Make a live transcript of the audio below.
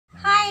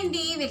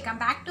అండి welcome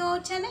back to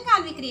our channel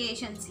కాల్వి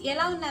creations.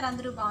 ఎలా ఉన్నారు?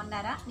 అందరూ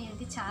బాగున్నారా?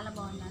 నేనైతే చాలా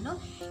బాగున్నాను.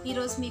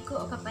 ఈరోజు మీకు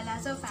ఒక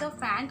palazzo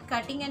pant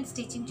cutting and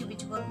stitching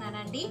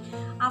చూపించబోతున్నానండి.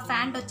 ఆ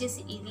ప్యాంట్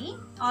వచ్చేసి ఇది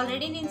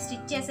ఆల్రెడీ నేను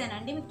స్టిచ్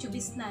చేశానండి, మీకు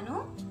చూపిస్తున్నాను.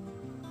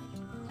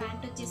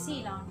 ప్యాంట్ వచ్చేసి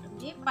ఇలా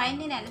ఉంటుంది. పైన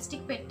నేను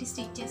ఎలాస్టిక్ పెట్టి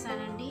స్టిచ్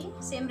చేశానండి.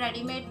 సేమ్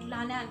రెడీమేడ్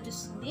లానే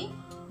అనిపిస్తుంది,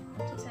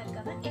 చూసారు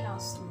కదా, ఇలా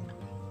వస్తుంది.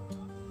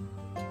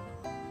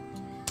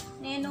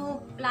 నేను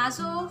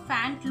ప్లాజో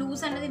ప్యాంట్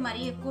లూజ్ అనేది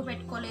మరీ ఎక్కువ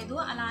పెట్టుకోలేదు,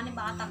 అలా అని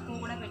బాగా తక్కువ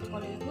కూడా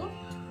పెట్టుకోలేదు.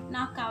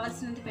 నాకు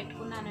కావాల్సినంత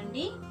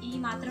పెట్టుకున్నానండి. ఈ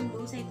మాత్రం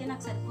లూజ్ అయితే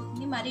నాకు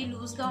సరిపోతుంది. మరీ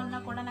లూజ్గా ఉన్నా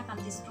కూడా నాకు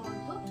అంత ఇష్టం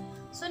ఉండదు,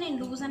 సో నేను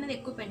లూజ్ అనేది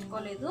ఎక్కువ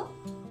పెట్టుకోలేదు.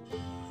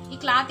 ఈ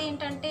క్లాత్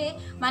ఏంటంటే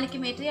మనకి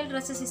మెటీరియల్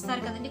డ్రెస్సెస్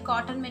ఇస్తారు కదండి,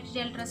 కాటన్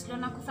మెటీరియల్ డ్రెస్లో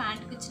నాకు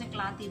ప్యాంట్కి ఇచ్చిన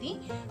క్లాత్ ఇది.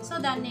 సో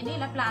దాన్ని నేను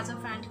ఇలా ప్లాజో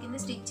ప్యాంట్ కింద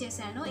స్టిచ్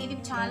చేశాను. ఇది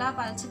చాలా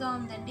పల్చగా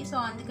ఉందండి, సో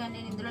అందుకని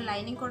నేను ఇందులో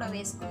లైనింగ్ కూడా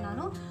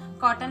వేసుకున్నాను.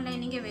 కాటన్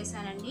లైనింగే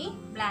వేసానండి,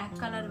 బ్లాక్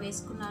కలర్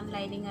వేసుకున్నాను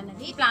లైనింగ్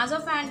అనేది. ప్లాజో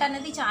ప్యాంట్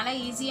అనేది చాలా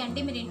ఈజీ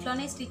అండి, మీరు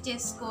ఇంట్లోనే స్టిచ్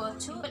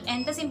చేసుకోవచ్చు.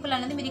 ఎంత సింపుల్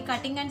అనేది మీరు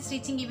కటింగ్ అండ్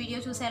స్టిచ్చింగ్ ఈ వీడియో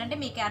చూసారంటే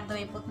మీకే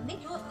అర్థమైపోతుంది.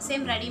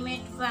 సేమ్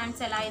రెడీమేడ్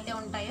ప్యాంట్స్ ఎలా అయితే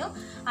ఉంటాయో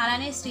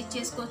అలానే స్టిచ్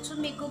చేసుకోవచ్చు.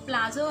 మీకు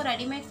ప్లాజో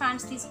రెడీమేడ్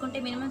ప్యాంట్స్ తీసుకుంటే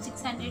మినిమం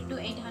 600 to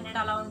 800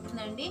 అలా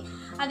ఉంటుందండి.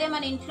 అదే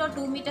మన ఇంట్లో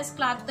 2 మీటర్స్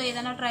క్లాత్తో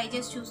ఏదైనా ట్రై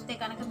చేసి చూస్తే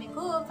కనుక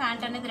మీకు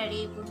ప్యాంట్ అనేది రెడీ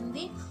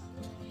అయిపోతుంది.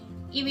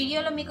 ఈ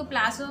వీడియోలో మీకు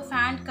palazzo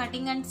pant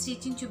cutting and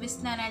stitching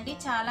చూపిస్తున్నానండి.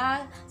 చాలా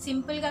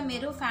సింపుల్గా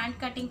మీరు ప్యాంట్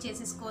కటింగ్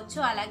చేసేసుకోవచ్చు,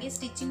 అలాగే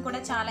స్టిచ్చింగ్ కూడా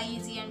చాలా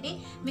ఈజీ అండి.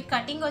 మీకు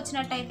కటింగ్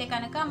వచ్చినట్టయితే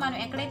కనుక మనం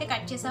ఎక్కడైతే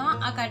కట్ చేసామో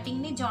ఆ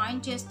కటింగ్ని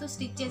జాయిన్ చేస్తూ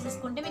స్టిచ్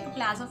చేసేసుకుంటే మీకు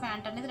ప్లాజో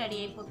ప్యాంట్ అనేది రెడీ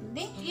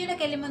అయిపోతుంది.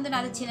 వీడియోకి వెళ్ళే ముందు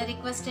నాది చిన్న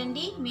రిక్వెస్ట్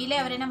అండి, మీలో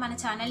ఎవరైనా మన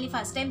ఛానల్ని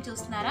ఫస్ట్ టైం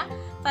చూస్తున్నారా?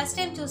 ఫస్ట్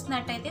టైం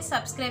చూస్తున్నట్టయితే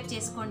సబ్స్క్రైబ్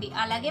చేసుకోండి,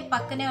 అలాగే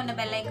పక్కనే ఉన్న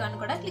బెల్ ఐకాన్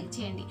కూడా క్లిక్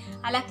చేయండి.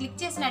 అలా క్లిక్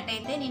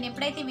చేసినట్టయితే నేను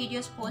ఎప్పుడైతే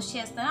వీడియోస్ పోస్ట్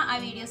చేస్తానో ఆ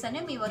వీడియోస్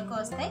అనేవి మీ వరకు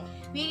వస్తాయి.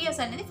 వీడియోస్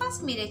అనేది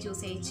ఫస్ట్ మీరే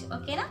చూసేయచ్చు,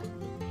 ఓకేనా?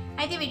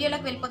 అయితే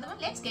వీడియోలోకి వెళ్ళిపోదాం.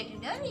 Let's get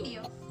into the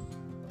video.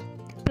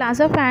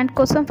 Palazzo pant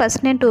కోసం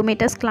ఫస్ట్ నేను 2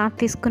 మీటర్స్ క్లాత్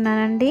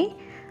తీసుకున్నానండి.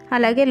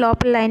 అలాగే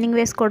లోపల లైనింగ్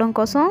వేసుకోవడం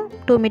కోసం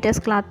 2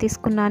 మీటర్స్ క్లాత్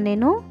తీసుకున్నాను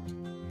నేను.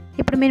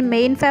 ఇప్పుడు మీరు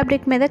మెయిన్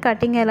ఫ్యాబ్రిక్ మీద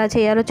కటింగ్ ఎలా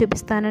చేయాలో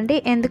చూపిస్తానండి,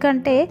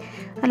 ఎందుకంటే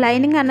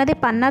లైనింగ్ అన్నది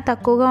పన్నా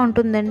తక్కువగా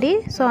ఉంటుందండి.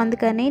 సో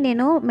అందుకని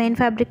నేను మెయిన్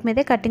ఫ్యాబ్రిక్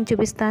మీదే కటింగ్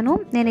చూపిస్తాను.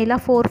 నేను ఇలా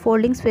 4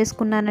 ఫోల్డింగ్స్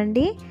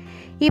వేసుకున్నానండి.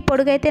 ఈ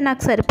పొడుగైతే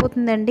నాకు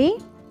సరిపోతుందండి.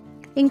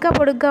 ఇంకా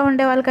పొడుగ్గా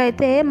ఉండే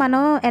వాళ్ళకైతే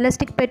మనం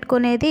ఎలాస్టిక్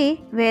పెట్టుకునేది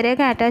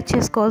వేరేగా అటాచ్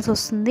చేసుకోవాల్సి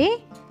వస్తుంది.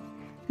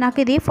 నాకు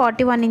ఇది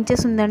 41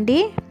 ఇంచెస్ ఉందండి,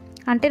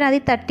 అంటే నాది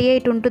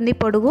 38 ఉంటుంది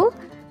పొడుగు,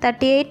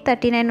 38,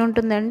 39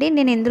 ఉంటుందండి.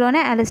 నేను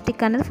ఇందులోనే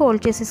ఎలాస్టిక్ అనేది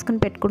ఫోల్డ్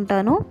చేసేసుకుని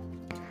పెట్టుకుంటాను.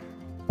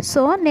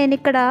 సో నేను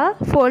ఇక్కడ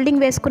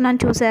ఫోల్డింగ్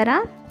వేసుకున్నాను, చూసారా?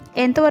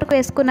 ఎంతవరకు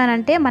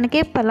వేసుకున్నానంటే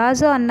మనకి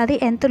పలాజో అన్నది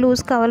ఎంత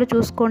లూజ్ కావాలో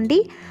చూసుకోండి,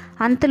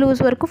 అంత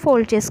లూజ్ వరకు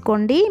ఫోల్డ్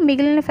చేసుకోండి.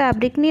 మిగిలిన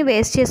ఫ్యాబ్రిక్ని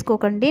వేస్ట్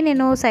చేసుకోకండి.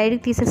 నేను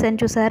సైడ్కి తీసేసాను,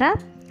 చూసారా?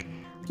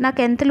 నాకు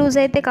ఎంత లూజ్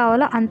అయితే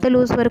కావాలో అంత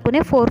లూజ్ వరకునే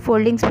 4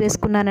 ఫోల్డింగ్స్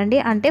వేసుకున్నానండి,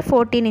 అంటే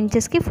 14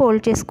 ఇంచెస్కి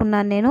ఫోల్డ్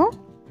చేసుకున్నాను నేను.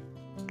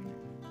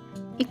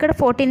 ఇక్కడ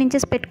 14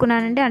 ఇంచెస్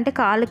పెట్టుకున్నానండి, అంటే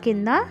కాలు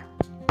కింద.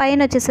 పైన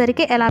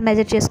వచ్చేసరికి ఎలా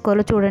మెజర్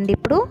చేసుకోవాలో చూడండి.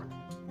 ఇప్పుడు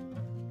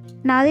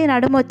నాది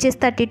నడుము వచ్చేసి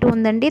 32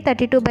 ఉందండి,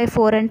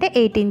 32/4 అంటే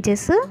 8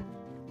 ఇంచెస్.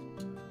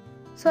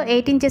 సో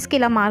 8 ఇంచెస్కి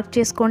ఇలా మార్క్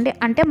చేసుకోండి.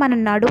 అంటే మన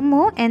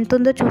నడుము ఎంత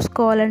ఉందో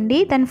చూసుకోవాలండి.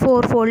 దాన్ని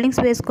 4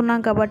 ఫోల్డింగ్స్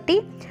వేసుకున్నాం కాబట్టి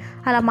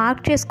అలా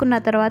మార్క్ చేసుకున్న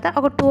తర్వాత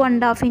ఒక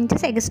 2.5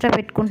 ఇంచెస్ ఎక్స్ట్రా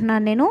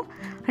పెట్టుకుంటున్నాను నేను.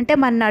 అంటే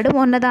మన నడుము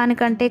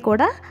ఉన్నదానికంటే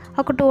కూడా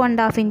ఒక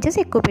 2.5 ఇంచెస్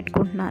ఎక్కువ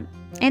పెట్టుకుంటున్నాను,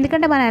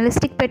 ఎందుకంటే మనం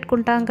ఎలాస్టిక్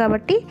పెట్టుకుంటాం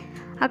కాబట్టి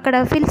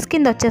అక్కడ ఫిల్స్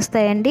కింద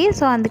వచ్చేస్తాయండి.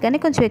 సో అందుకని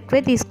కొంచెం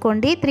ఎక్కువే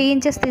తీసుకోండి. 3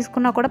 ఇంచెస్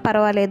తీసుకున్నా కూడా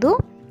పర్వాలేదు.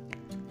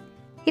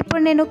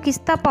 ఇప్పుడు నేను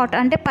కిస్తా పాట్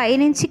అంటే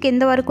పైనుంచి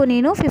కింద వరకు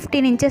నేను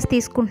 15 ఇంచెస్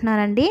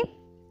తీసుకుంటున్నానండి.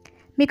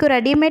 మీకు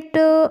రెడీమేడ్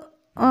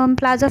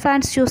ప్లాజో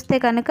ప్యాంట్స్ చూస్తే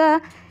కనుక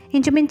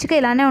ఇంచుమించుగా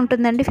ఇలానే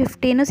ఉంటుందండి,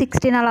 15,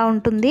 16 అలా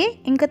ఉంటుంది.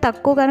 ఇంకా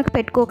తక్కువ కనుక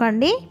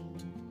పెట్టుకోకండి.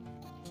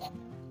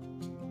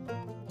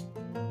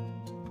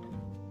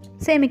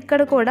 సేమ్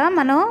ఇక్కడ కూడా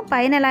మనం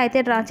పైన ఎలా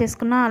అయితే డ్రా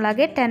చేసుకున్నాం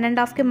అలాగే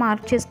 10.5కి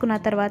మార్క్ చేసుకున్న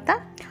తర్వాత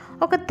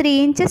ఒక 3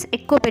 ఇంచెస్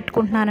ఎక్కువ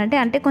పెట్టుకుంటున్నానండి,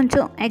 అంటే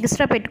కొంచెం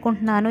ఎక్స్ట్రా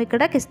పెట్టుకుంటున్నాను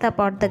ఇక్కడ కిస్తా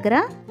పాట్ దగ్గర.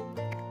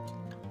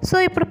 సో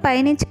ఇప్పుడు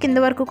పైనుంచి కింద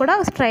వరకు కూడా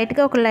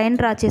స్ట్రైట్గా ఒక లైన్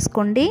డ్రా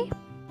చేసుకోండి.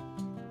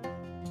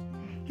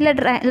 ఇలా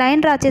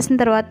లైన్ డ్రా చేసిన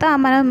తర్వాత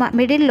మనం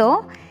మిడిల్లో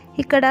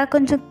ఇక్కడ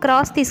కొంచెం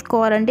క్రాస్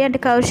తీసుకోవాలండి, అంటే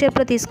కర్వ్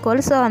షేప్లో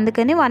తీసుకోవాలి. సో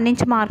అందుకని 1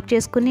 ఇంచ్ మార్క్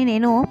చేసుకుని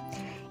నేను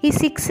ఈ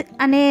 6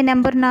 అనే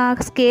నెంబర్ నా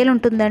స్కేల్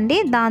ఉంటుందండి,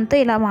 దాంతో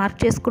ఇలా మార్క్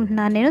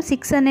చేసుకుంటున్నాను నేను.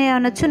 6 అనే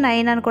అనొచ్చు,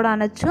 9 అని కూడా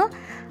అనొచ్చు.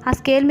 ఆ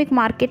స్కేల్ మీకు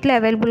మార్కెట్లో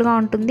అవైలబుల్గా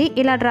ఉంటుంది.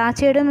 ఇలా డ్రా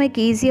చేయడం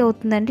మీకు ఈజీ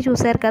అవుతుందండి,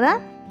 చూసారు కదా?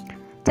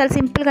 చాలా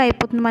సింపుల్గా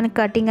అయిపోతుంది మనకి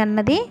కటింగ్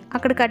అన్నది.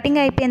 అక్కడ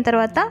కటింగ్ అయిపోయిన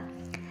తర్వాత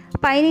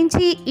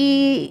పైనుంచి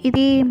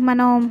ఇది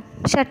మనం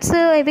షర్ట్స్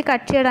ఇవి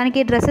కట్ చేయడానికి,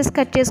 డ్రెస్సెస్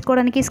కట్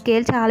చేసుకోవడానికి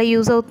స్కేల్ చాలా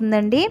యూజ్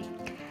అవుతుందండి.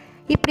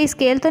 ఇప్పుడు ఈ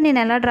స్కేల్తో నేను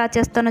ఎలా డ్రా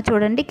చేస్తానో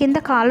చూడండి. కింద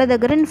కాళ్ళ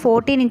దగ్గర నేను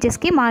 14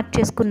 ఇంచెస్కి మార్క్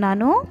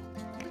చేసుకున్నాను.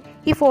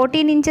 ఈ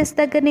 14 ఇంచెస్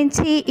దగ్గర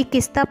నుంచి ఈ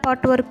కిస్తా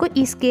పార్ట్ వరకు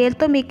ఈ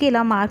స్కేల్తో మీకు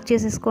ఇలా మార్క్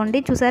చేసేసుకోండి.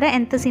 చూసారా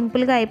ఎంత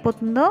సింపుల్గా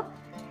అయిపోతుందో.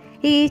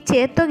 ఈ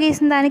చేత్తో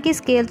గీసిన దానికి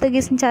స్కేల్తో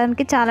గీసిన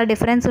దానికి చాలా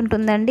డిఫరెన్స్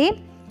ఉంటుందండి.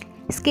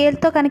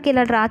 స్కేల్తో కనుక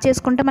ఇలా డ్రా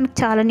చేసుకుంటే మనకు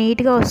చాలా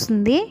నీట్గా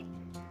వస్తుంది.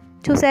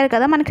 చూసారు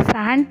కదా, మనకి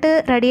ప్యాంట్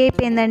రెడీ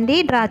అయిపోయిందండి.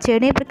 డ్రా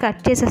చేయడం ఇప్పుడు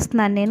కట్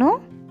చేసేస్తున్నాను నేను.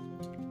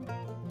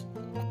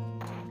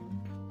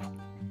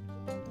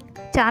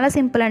 చాలా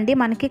సింపుల్ అండి.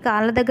 మనకి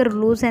కాళ్ళ దగ్గర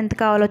లూజ్ ఎంత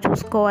కావాలో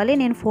చూసుకోవాలి.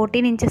 నేను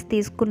 14 ఇంచెస్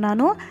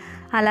తీసుకున్నాను.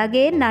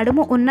 అలాగే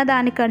నడుము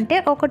ఉన్నదానికంటే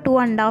ఒక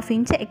 2.5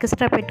 ఇంచ్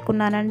ఎక్స్ట్రా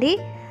పెట్టుకున్నానండి.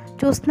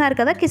 చూస్తున్నారు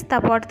కదా, కిస్తా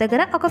పాట్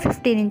దగ్గర ఒక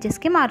 15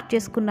 ఇంచెస్కి మార్క్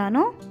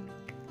చేసుకున్నాను.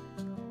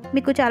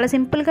 మీకు చాలా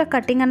సింపుల్గా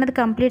కటింగ్ అన్నది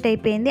కంప్లీట్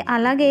అయిపోయింది.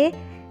 అలాగే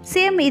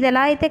సేమ్ ఇది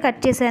ఎలా అయితే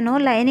కట్ చేశానో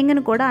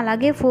లైనింగ్ని కూడా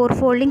అలాగే 4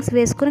 ఫోల్డింగ్స్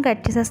వేసుకుని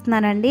కట్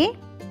చేసేస్తున్నానండి.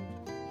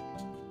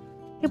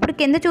 ఇప్పుడు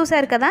కింద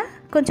చూసారు కదా,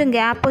 కొంచెం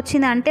గ్యాప్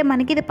వచ్చింది అంటే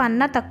మనకి ఇది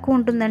పన్నా తక్కువ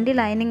ఉంటుందండి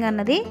లైనింగ్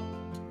అన్నది.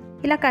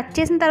 ఇలా కట్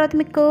చేసిన తర్వాత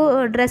మీకు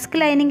డ్రెస్కి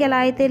లైనింగ్ ఎలా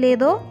అయితే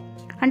లేదో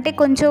అంటే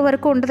కొంచెం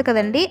వరకు ఉంటుంది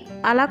కదండి,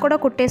 అలా కూడా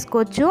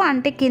కుట్టేసుకోవచ్చు.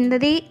 అంటే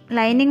కిందది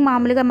లైనింగ్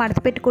మామూలుగా మడత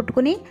పెట్టి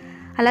కుట్టుకుని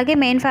అలాగే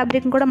మెయిన్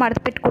ఫ్యాబ్రిక్ని కూడా మడత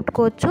పెట్టి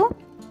కుట్టుకోవచ్చు.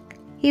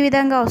 ఈ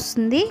విధంగా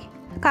వస్తుంది.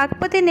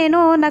 కాకపోతే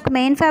నాకు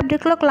మెయిన్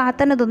ఫ్యాబ్రిక్లో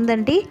క్లాత్ అనేది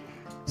ఉందండి.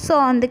 సో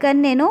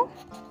అందుకని నేను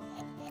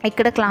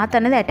ఇక్కడ క్లాత్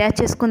అనేది అటాచ్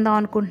చేసుకుందాం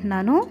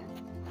అనుకుంటున్నాను.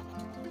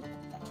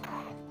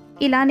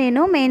 ఇలా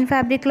నేను మెయిన్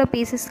ఫ్యాబ్రిక్లో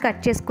పీసెస్ కట్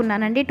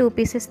చేసుకున్నానండి. 2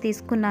 పీసెస్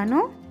తీసుకున్నాను.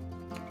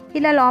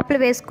 ఇలా లోపల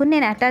వేసుకుని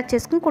నేను అటాచ్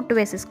చేసుకుని కుట్టు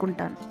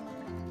వేసేసుకుంటాను.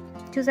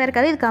 చూసారు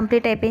కదా, ఇది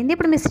కంప్లీట్ అయిపోయింది.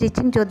 ఇప్పుడు మీ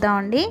స్టిచ్చింగ్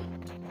చూద్దామండి.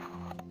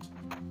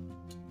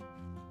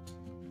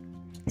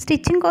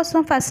 స్టిచ్చింగ్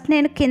కోసం ఫస్ట్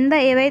నేను కింద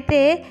ఏవైతే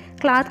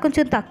క్లాత్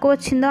కొంచెం తక్కువ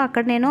వచ్చిందో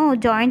అక్కడ నేను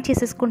జాయింట్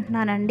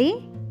చేసేసుకుంటున్నానండి.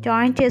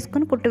 జాయింట్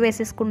చేసుకుని కుట్టు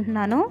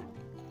వేసేసుకుంటున్నాను.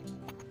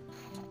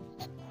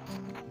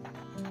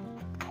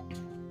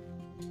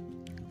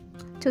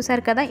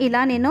 చూసారు కదా, ఇలా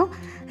నేను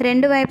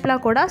 2 వైపులా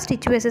కూడా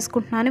స్టిచ్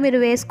వేసేసుకుంటున్నాను. మీరు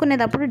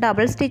వేసుకునేటప్పుడు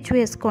డబుల్ స్టిచ్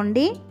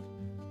వేసుకోండి.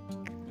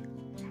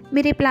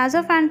 మీరు ఈ ప్లాజో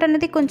ప్యాంట్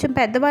అనేది కొంచెం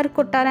పెద్దవారికి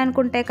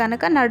కుట్టాలనుకుంటే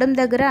కనుక నడుం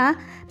దగ్గర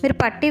మీరు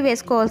పట్టీ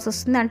వేసుకోవాల్సి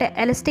వస్తుంది. అంటే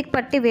ఎలాస్టిక్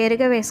పట్టీ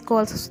వేరుగా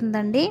వేసుకోవాల్సి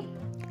వస్తుందండి.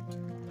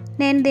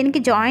 నేను దీనికి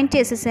జాయింట్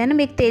చేసేసాను.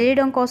 మీకు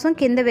తెలియడం కోసం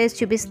కింద వేసి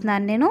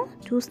చూపిస్తున్నాను నేను.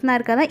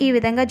 చూస్తున్నారు కదా, ఈ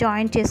విధంగా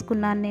జాయింట్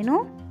చేసుకున్నాను నేను.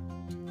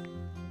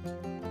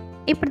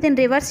 ఇప్పుడు దీన్ని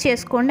రివర్స్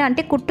చేసుకోండి.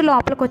 అంటే కుట్టు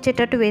లోపలికి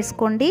వచ్చేటట్టు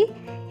వేసుకోండి.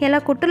 ఇలా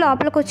కుట్టు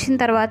లోపలికి వచ్చిన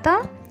తర్వాత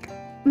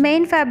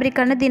మెయిన్ ఫ్యాబ్రిక్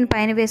అనేది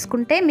దీనిపైన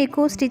వేసుకుంటే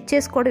మీకు స్టిచ్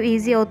చేసుకోవడం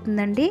ఈజీ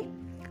అవుతుందండి.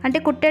 అంటే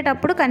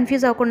కుట్టేటప్పుడు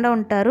కన్ఫ్యూజ్ అవ్వకుండా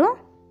ఉంటారు.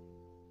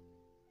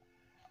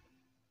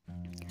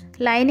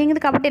 లైనింగ్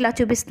కాబట్టి ఇలా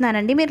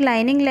చూపిస్తున్నానండి. మీరు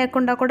లైనింగ్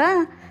లేకుండా కూడా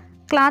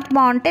క్లాత్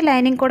బాగుంటే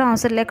లైనింగ్ కూడా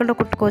అవసరం లేకుండా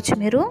కుట్టుకోవచ్చు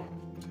మీరు.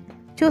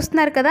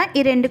 చూస్తున్నారు కదా,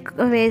 ఈ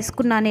 2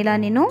 వేసుకున్నాను ఇలా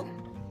నేను.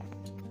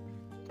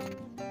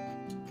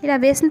 ఇలా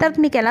వేసిన తర్వాత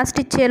మీకు ఎలా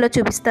స్టిచ్ చేయాలో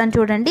చూపిస్తాను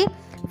చూడండి.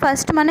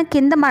 ఫస్ట్ మనం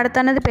కింద మడత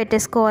అనేది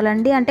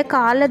పెట్టేసుకోవాలండి. అంటే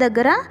కాళ్ళ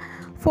దగ్గర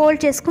ఫోల్డ్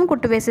చేసుకుని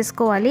కుట్టు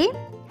వేసేసుకోవాలి.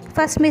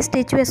 ఫస్ట్ మీరు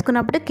స్టిచ్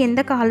వేసుకున్నప్పుడు కింద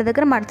కాళ్ళ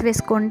దగ్గర మడత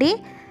వేసుకోండి.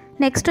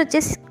 నెక్స్ట్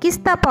వచ్చేసి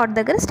కిస్తా పాట్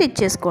దగ్గర స్టిచ్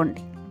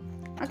చేసుకోండి.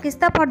 ఆ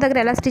కిస్తా పాట్ దగ్గర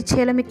ఎలా స్టిచ్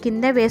చేయాలో మీకు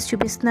కింద వేసి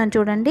చూపిస్తున్నాను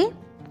చూడండి.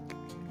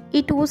 ఈ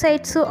 2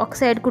 సైడ్స్ ఒక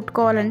సైడ్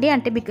కుట్టుకోవాలండి.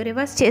 అంటే మీకు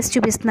రివర్స్ చేసి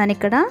చూపిస్తున్నాను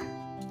ఇక్కడ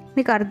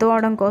మీకు అర్థం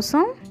అవడం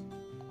కోసం.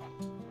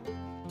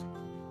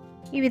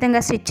 ఈ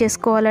విధంగా స్టిచ్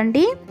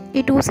చేసుకోవాలండి.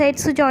 ఈ 2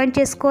 సైడ్స్ జాయింట్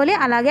చేసుకోవాలి.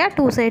 అలాగే ఆ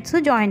 2 సైడ్స్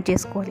జాయింట్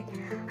చేసుకోవాలి.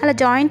 అలా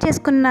జాయింట్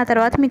చేసుకున్న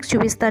తర్వాత మీకు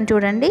చూపిస్తాను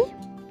చూడండి.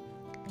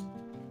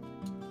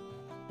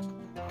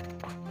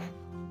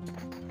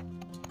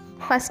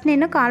 ఫస్ట్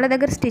నేను కాళ్ళ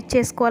దగ్గర స్టిచ్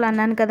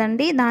చేసుకోవాలన్నాను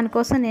కదండి,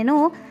 దానికోసం నేను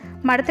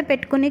మడత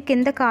పెట్టుకుని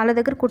కింద కాళ్ళ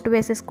దగ్గర కుట్టు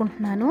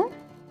వేసేసుకుంటున్నాను.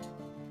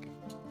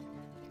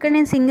 ఇక్కడ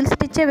నేను సింగిల్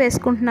స్టిచ్చే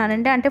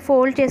వేసుకుంటున్నానండి. అంటే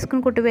ఫోల్డ్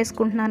చేసుకుని కుట్టు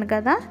వేసుకుంటున్నాను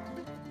కదా,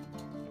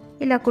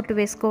 ఇలా కుట్టు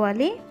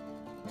వేసుకోవాలి.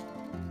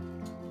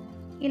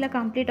 ఇలా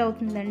కంప్లీట్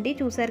అవుతుందండి.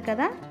 చూసారు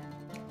కదా,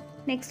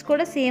 నెక్స్ట్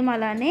కూడా సేమ్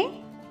అలానే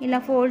ఇలా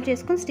ఫోల్డ్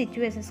చేసుకుని స్టిచ్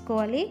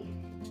వేసేసుకోవాలి.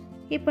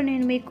 ఇప్పుడు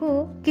నేను మీకు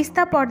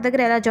కిస్తా పాట్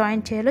దగ్గర ఎలా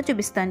జాయిన్ చేయాలో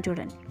చూపిస్తాను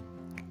చూడండి.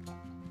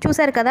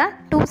 చూసారు కదా,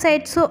 2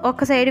 సైడ్స్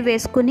ఒక సైడ్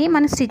వేసుకుని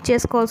మనం స్టిచ్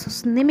చేసుకోవాల్సి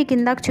వస్తుంది. మీకు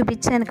ఇందాక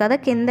చూపించాను కదా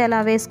కింద ఎలా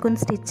వేసుకుని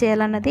స్టిచ్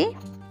చేయాలన్నది.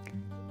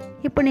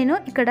 ఇప్పుడు నేను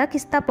ఇక్కడ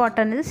కిస్తా పాట్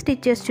అనేది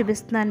స్టిచ్ చేసి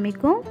చూపిస్తున్నాను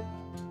మీకు.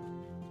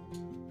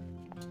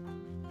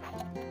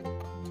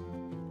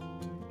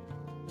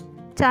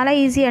 చాలా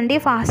ఈజీ అండి,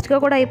 ఫాస్ట్గా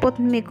కూడా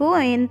అయిపోతుంది మీకు.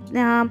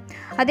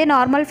 అదే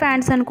నార్మల్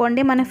ప్యాంట్స్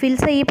అనుకోండి, మనం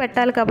ఫిల్స్ అయ్యి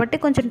పెట్టాలి కాబట్టి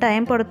కొంచెం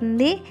టైం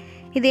పడుతుంది.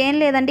 ఇదేం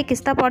లేదండి,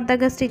 కిస్తా పాట్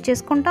దగ్గర స్టిచ్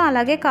చేసుకుంటాం,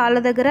 అలాగే కాళ్ళ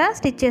దగ్గర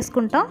స్టిచ్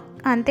చేసుకుంటాం,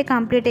 అంతే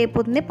కంప్లీట్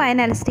అయిపోతుంది. పైన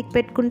ఎలాస్టిక్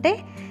పెట్టుకుంటే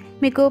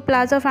మీకు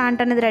ప్లాజో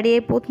ప్యాంట్ అనేది రెడీ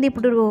అయిపోతుంది.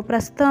 ఇప్పుడు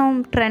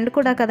ప్రస్తుతం ట్రెండ్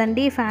కూడా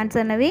కదండి ఈ ప్యాంట్స్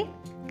అనేవి.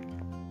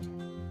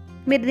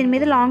 మీరు దీని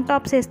మీద లాంగ్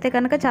టాప్స్ వేస్తే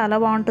కనుక చాలా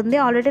బాగుంటుంది.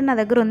 ఆల్రెడీ నా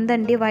దగ్గర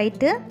ఉందండి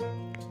వైట్.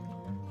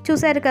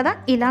 చూసారు కదా,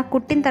 ఇలా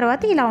కుట్టిన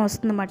తర్వాత ఇలా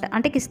వస్తుందన్నమాట.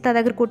 అంటే కిస్తా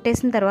దగ్గర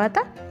కుట్టేసిన తర్వాత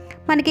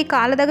మనకి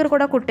కాళ్ళ దగ్గర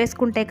కూడా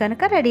కుట్టేసుకుంటే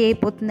కనుక రెడీ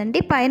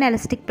అయిపోతుందండి. పైన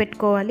ఎలాస్టిక్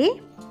పెట్టుకోవాలి.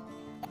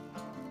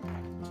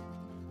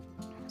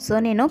 సో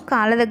నేను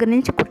కాళ్ళ దగ్గర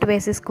నుంచి కుట్టు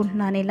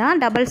వేసేసుకుంటున్నాను. ఇలా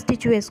డబల్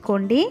స్టిచ్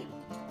వేసుకోండి.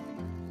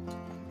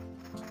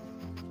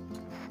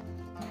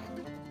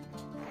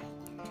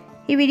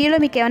 ఈ వీడియోలో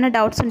మీకు ఏమైనా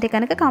డౌట్స్ ఉంటే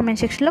కనుక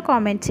కామెంట్ సెక్షన్లో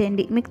కామెంట్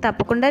చేయండి, మీకు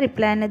తప్పకుండా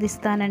రిప్లై అనేది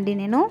ఇస్తానండి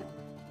నేను.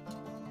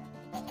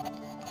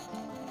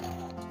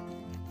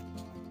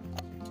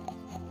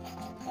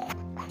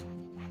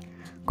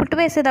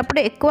 వేసేటప్పుడు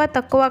ఎక్కువ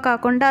తక్కువ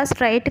కాకుండా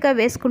స్ట్రైట్గా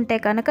వేసుకుంటే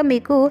కనుక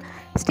మీకు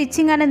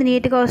స్టిచ్చింగ్ అనేది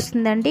నీట్గా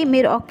వస్తుందండి.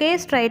 మీరు ఒకే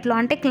స్ట్రైట్లో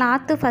అంటే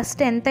క్లాత్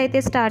ఫస్ట్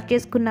ఎంతైతే స్టార్ట్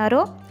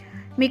చేసుకున్నారో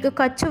మీకు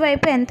ఖర్చు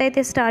వైపు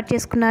ఎంతైతే స్టార్ట్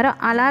చేసుకున్నారో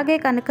అలాగే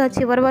కనుక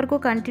చివరి వరకు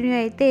కంటిన్యూ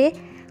అయితే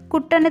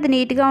కుట్టు అనేది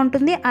నీట్గా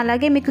ఉంటుంది.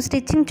 అలాగే మీకు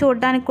స్టిచ్చింగ్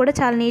చూడడానికి కూడా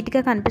చాలా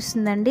నీట్గా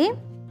కనిపిస్తుందండి.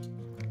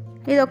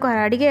 ఇది ఒక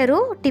అడిగారు,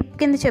 టిప్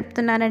కింద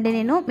చెప్తున్నానండి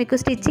నేను. మీకు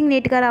స్టిచ్చింగ్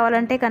నీట్గా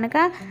రావాలంటే కనుక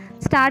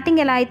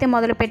స్టార్టింగ్ ఎలా అయితే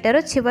మొదలు పెట్టారో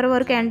చివరి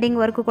వరకు ఎండింగ్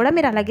వరకు కూడా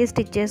మీరు అలాగే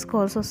స్టిచ్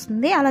చేసుకోవాల్సి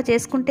వస్తుంది. అలా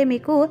చేసుకుంటే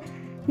మీకు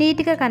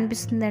నీట్గా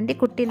కనిపిస్తుందండి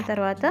కుట్టిన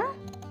తర్వాత.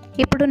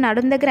 ఇప్పుడు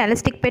నడుం దగ్గర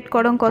ఎలాస్టిక్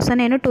పెట్టుకోవడం కోసం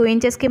నేను 2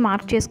 ఇంచెస్కి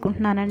మార్క్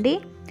చేసుకుంటున్నానండి.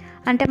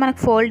 అంటే మనకు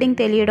ఫోల్డింగ్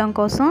తెలియడం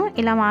కోసం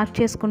ఇలా మార్క్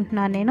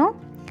చేసుకుంటున్నాను నేను.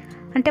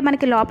 అంటే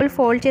మనకి లోపల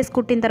ఫోల్డ్ చేసి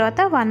కుట్టిన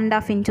తర్వాత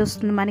 1.5 ఇంచ్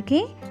వస్తుంది మనకి.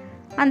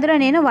 అందులో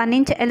నేను 1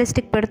 ఇంచ్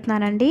ఎలాస్టిక్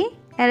పెడుతున్నానండి.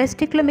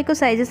 ఎలాస్టిక్లో మీకు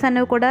సైజెస్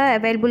అనేవి కూడా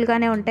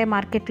అవైలబుల్గానే ఉంటాయి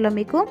మార్కెట్లో.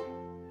 మీకు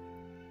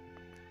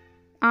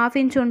 1/2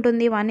 ఇంచ్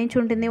ఉంటుంది, 1 ఇంచ్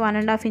ఉంటుంది,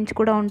 1.5 ఇంచ్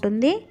కూడా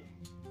ఉంటుంది.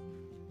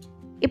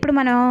 ఇప్పుడు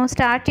మనం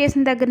స్టార్ట్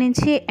చేసిన దగ్గర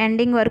నుంచి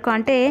ఎండింగ్ వరకు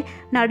అంటే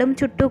నడుం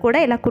చుట్టూ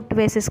కూడా ఇలా కుట్టు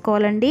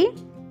వేసేసుకోవాలండి.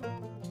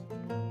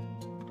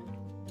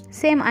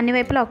 సేమ్ అన్ని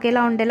వైపులా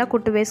ఒకేలా ఉండేలా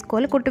కుట్టు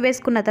వేసుకోవాలి. కుట్టు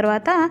వేసుకున్న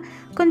తర్వాత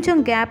కొంచెం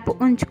గ్యాప్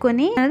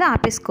ఉంచుకొని అనేది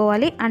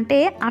ఆపేసుకోవాలి. అంటే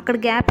అక్కడ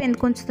గ్యాప్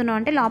ఎందుకు ఉంచుతున్నాం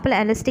అంటే లోపల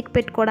ఎలాస్టిక్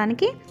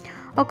పెట్టుకోవడానికి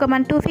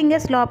మన 2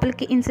 ఫింగర్స్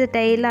లోపలికి ఇన్సర్ట్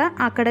అయ్యేలా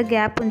అక్కడ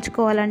గ్యాప్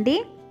ఉంచుకోవాలండి.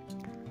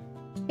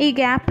 ఈ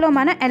గ్యాప్లో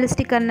మనం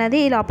ఎలాస్టిక్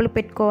అన్నది లోపల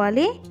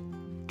పెట్టుకోవాలి.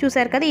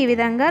 చూసారు కదా, ఈ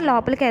విధంగా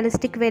లోపలికి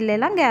ఎలాస్టిక్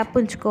వెళ్ళేలా గ్యాప్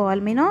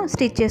ఉంచుకోవాలి నేను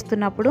స్టిచ్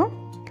చేస్తున్నప్పుడు.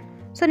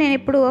 సో నేను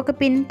ఇప్పుడు ఒక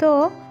పిన్తో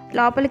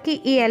లోపలికి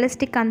ఈ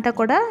ఎలాస్టిక్ అంతా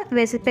కూడా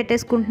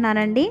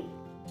పెట్టేసుకుంటున్నానండి.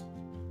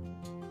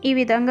 ఈ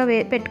విధంగా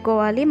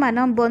పెట్టుకోవాలి.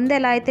 మనం బొందు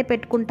ఎలా అయితే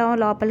పెట్టుకుంటామో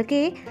లోపలికి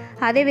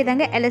అదే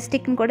విధంగా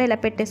ఎలాస్టిక్ని కూడా ఇలా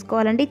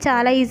పెట్టేసుకోవాలండి.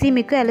 చాలా ఈజీ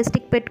మీకు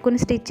ఎలాస్టిక్ పెట్టుకుని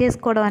స్టిచ్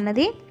చేసుకోవడం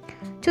అన్నది.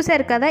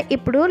 చూసారు కదా,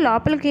 ఇప్పుడు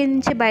లోపలికి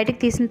నుంచి బయటకు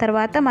తీసిన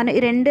తర్వాత మనం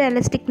ఈ 2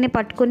 ఎలాస్టిక్ని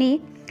పట్టుకుని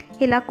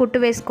ఇలా కుట్టు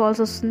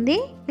వేసుకోవాల్సి వస్తుంది.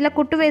 ఇలా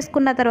కుట్టు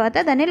వేసుకున్న తర్వాత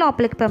దాన్ని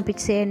లోపలికి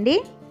పంపించేయండి.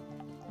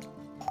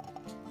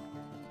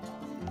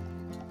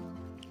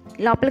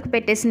 లోపలికి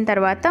పెట్టేసిన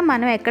తర్వాత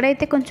మనం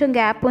ఎక్కడైతే కొంచెం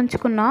గ్యాప్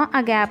ఉంచుకున్నామో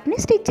ఆ గ్యాప్ని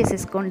స్టిచ్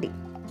చేసేసుకోండి.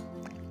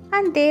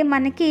 అంతే,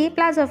 మనకి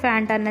ప్లాజో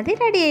ప్యాంట్ అన్నది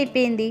రెడీ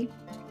అయిపోయింది.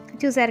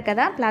 చూసారు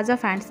కదా, ప్లాజో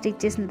ప్యాంట్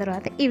స్టిచ్ చేసిన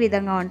తర్వాత ఈ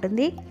విధంగా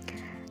ఉంటుంది.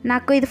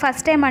 నాకు ఇది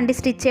ఫస్ట్ టైం అండి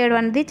స్టిచ్ చేయడం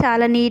అనేది.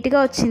 చాలా నీట్గా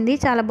వచ్చింది,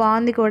 చాలా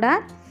బాగుంది కూడా.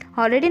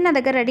 ఆల్రెడీ నా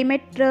దగ్గర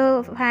రెడీమేడ్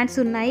ప్యాంట్స్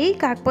ఉన్నాయి,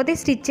 కాకపోతే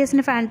స్టిచ్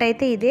చేసిన ప్యాంట్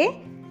అయితే ఇదే.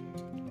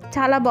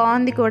 చాలా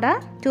బాగుంది కూడా.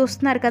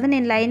 చూస్తున్నారు కదా,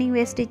 నేను లైనింగ్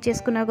వేసి స్టిచ్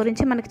చేసుకున్న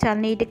గురించి మనకు చాలా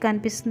నీట్గా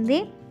కనిపిస్తుంది.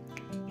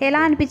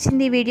 ఎలా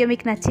అనిపించింది ఈ వీడియో?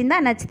 మీకు నచ్చిందా?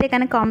 నచ్చితే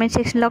కనుక కామెంట్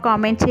సెక్షన్లో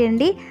కామెంట్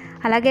చేయండి.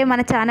 అలాగే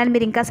మన ఛానల్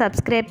మీరు ఇంకా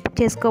సబ్స్క్రైబ్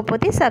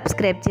చేసుకోకపోతే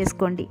సబ్స్క్రైబ్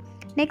చేసుకోండి.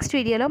 నెక్స్ట్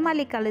వీడియోలో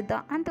మళ్ళీ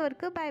కలుద్దాం.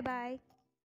 అంతవరకు బాయ్ బాయ్.